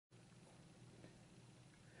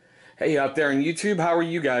Hey out there on YouTube, how are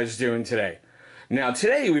you guys doing today? Now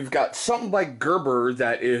today we've got something by Gerber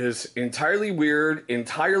that is entirely weird,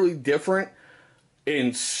 entirely different,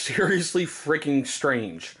 and seriously freaking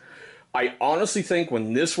strange. I honestly think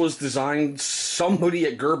when this was designed, somebody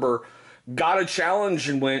at Gerber got a challenge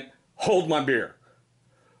and went, hold my beer.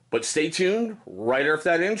 But stay tuned, right after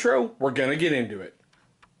that intro, we're gonna get into it.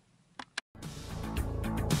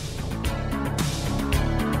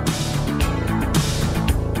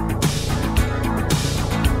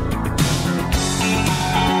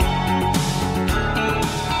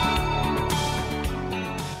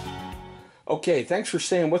 Okay, thanks for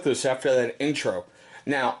staying with us after that intro.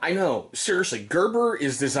 Now, I know, seriously, Gerber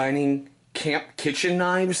is designing camp kitchen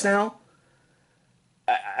knives now.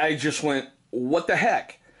 I just went, what the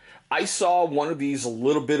heck? I saw one of these a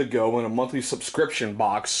little bit ago in a monthly subscription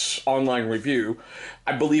box online review.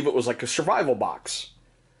 I believe it was like a survival box.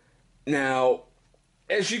 Now,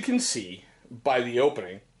 as you can see by the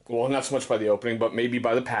opening, well, not so much by the opening, but maybe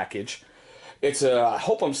by the package, it's a, I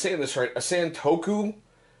hope I'm saying this right, a Santoku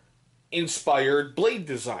inspired blade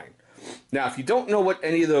design. Now, if you don't know what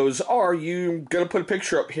any of those are, you're going to put a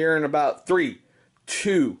picture up here in about 3,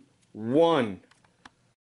 2, 1.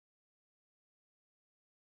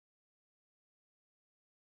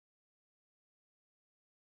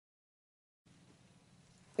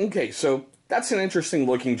 Okay, so that's an interesting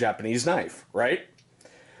looking Japanese knife, right?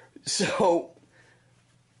 So,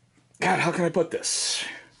 God, how can I put this?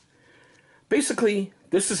 Basically,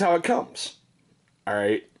 this is how it comes.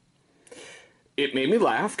 Alright? It made me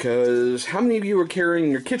laugh because how many of you are carrying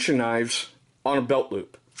your kitchen knives on a belt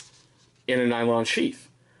loop in a nylon sheath?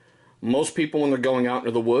 Most people, when they're going out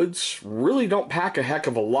into the woods, really don't pack a heck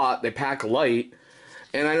of a lot. They pack light.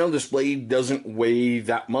 And I know this blade doesn't weigh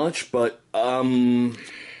that much, but,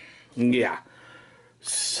 yeah.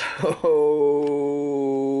 So,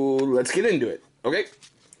 let's get into it, okay?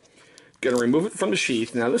 Gonna remove it from the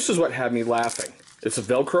sheath. Now, this is what had me laughing. It's a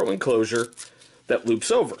Velcro enclosure that loops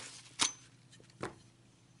over.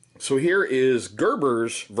 So here is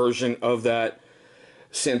Gerber's version of that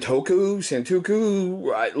Santoku.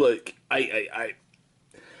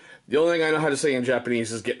 The only thing I know how to say in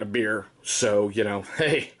Japanese is getting a beer. So, you know,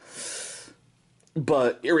 hey.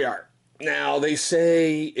 But here we are. Now, they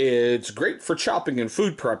say it's great for chopping and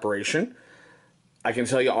food preparation. I can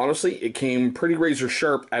tell you honestly, it came pretty razor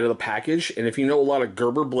sharp out of the package. And if you know a lot of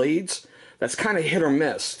Gerber blades, that's kind of hit or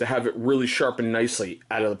miss to have it really sharpened nicely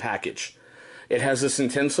out of the package. It has this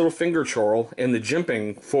intense little finger chorl and the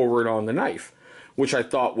jimping forward on the knife, which I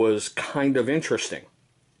thought was kind of interesting.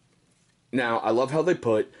 Now, I love how they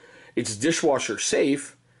put it's dishwasher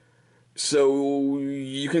safe, so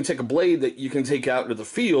you can take a blade that you can take out into the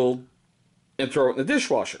field and throw it in the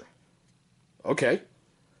dishwasher. Okay.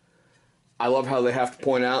 I love how they have to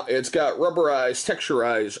point out it's got rubberized,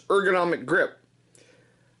 texturized, ergonomic grip.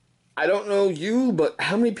 I don't know you, but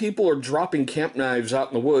how many people are dropping camp knives out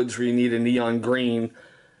in the woods where you need a neon green,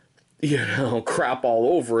 you know, crap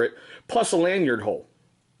all over it, plus a lanyard hole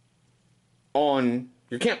on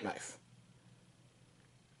your camp knife?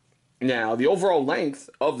 Now, the overall length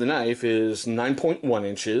of the knife is 9.1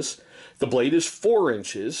 inches, the blade is 4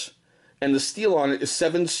 inches, and the steel on it is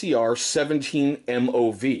 7CR 17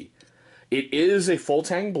 MOV. It is a full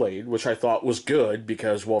tang blade, which I thought was good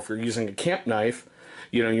because, well, if you're using a camp knife,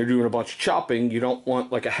 you know, you're doing a bunch of chopping, you don't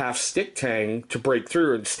want like a half stick tang to break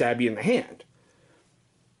through and stab you in the hand.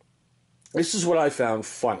 This is what I found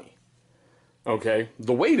funny. Okay,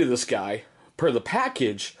 the weight of this guy, per the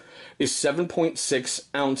package, is 7.6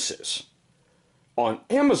 ounces. On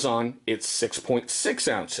Amazon, it's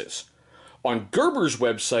 6.6 ounces. On Gerber's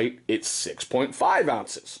website, it's 6.5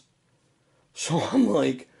 ounces. So I'm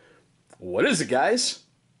like, what is it, guys?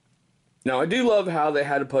 Now, I do love how they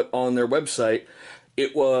had to put on their website,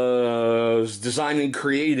 it was designed and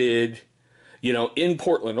created, you know, in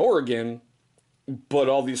Portland, Oregon, but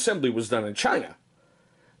all the assembly was done in China.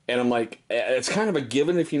 And I'm like, it's kind of a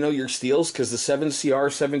given if you know your steels, because the 7CR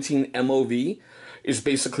 17 MOV is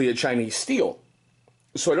basically a Chinese steel.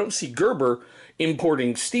 So I don't see Gerber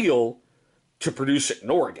importing steel to produce it in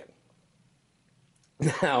Oregon.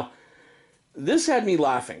 Now, this had me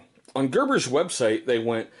laughing. On Gerber's website, they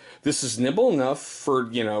went, this is nimble enough for,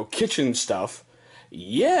 you know, kitchen stuff,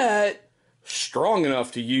 yet strong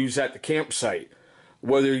enough to use at the campsite.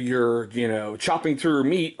 Whether you're, you know, chopping through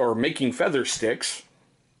meat or making feather sticks,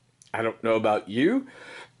 I don't know about you,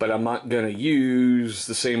 but I'm not going to use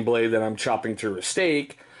the same blade that I'm chopping through a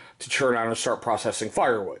steak to turn on and start processing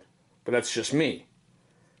firewood. But that's just me.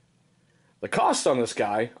 The cost on this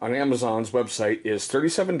guy on Amazon's website is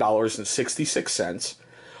 $37.66.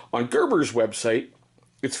 On Gerber's website,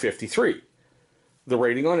 it's 53. The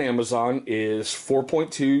rating on Amazon is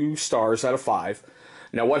 4.2 stars out of 5.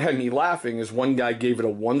 Now, what had me laughing is one guy gave it a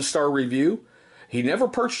 1-star review. He never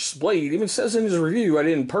purchased Blade. He even says in his review, I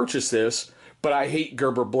didn't purchase this, but I hate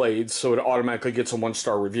Gerber blades, so it automatically gets a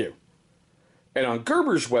 1-star review. And on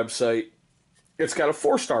Gerber's website, it's got a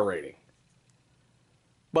 4-star rating.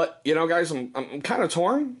 But, you know, guys, I'm kind of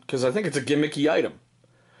torn because I think it's a gimmicky item.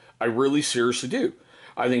 I really seriously do.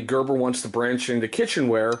 I think Gerber wants to branch into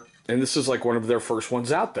kitchenware, and this is like one of their first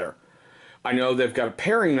ones out there. I know they've got a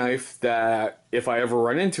paring knife that if I ever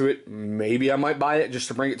run into it, maybe I might buy it just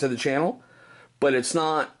to bring it to the channel, but it's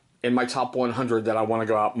not in my top 100 that I want to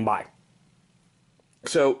go out and buy.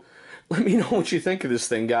 So let me know what you think of this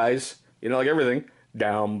thing, guys. You know, like everything,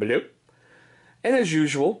 down below. And as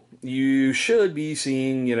usual, you should be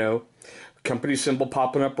seeing, you know, company symbol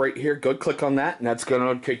popping up right here. Go click on that, and that's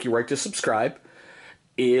going to take you right to subscribe.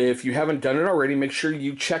 If you haven't done it already, make sure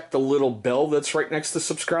you check the little bell that's right next to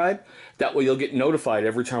subscribe. That way you'll get notified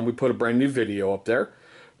every time we put a brand new video up there.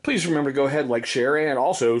 Please remember to go ahead, like, share, and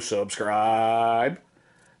also subscribe.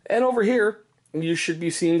 And over here, you should be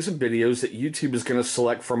seeing some videos that YouTube is going to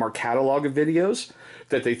select from our catalog of videos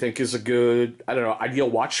that they think is a good, I don't know, ideal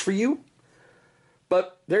watch for you.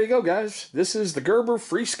 But there you go, guys. This is the Gerber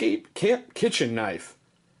Freescape Camp Kitchen Knife.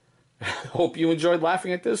 Hope you enjoyed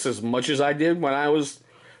laughing at this as much as I did when I was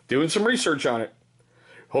doing some research on it.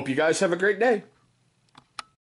 Hope you guys have a great day.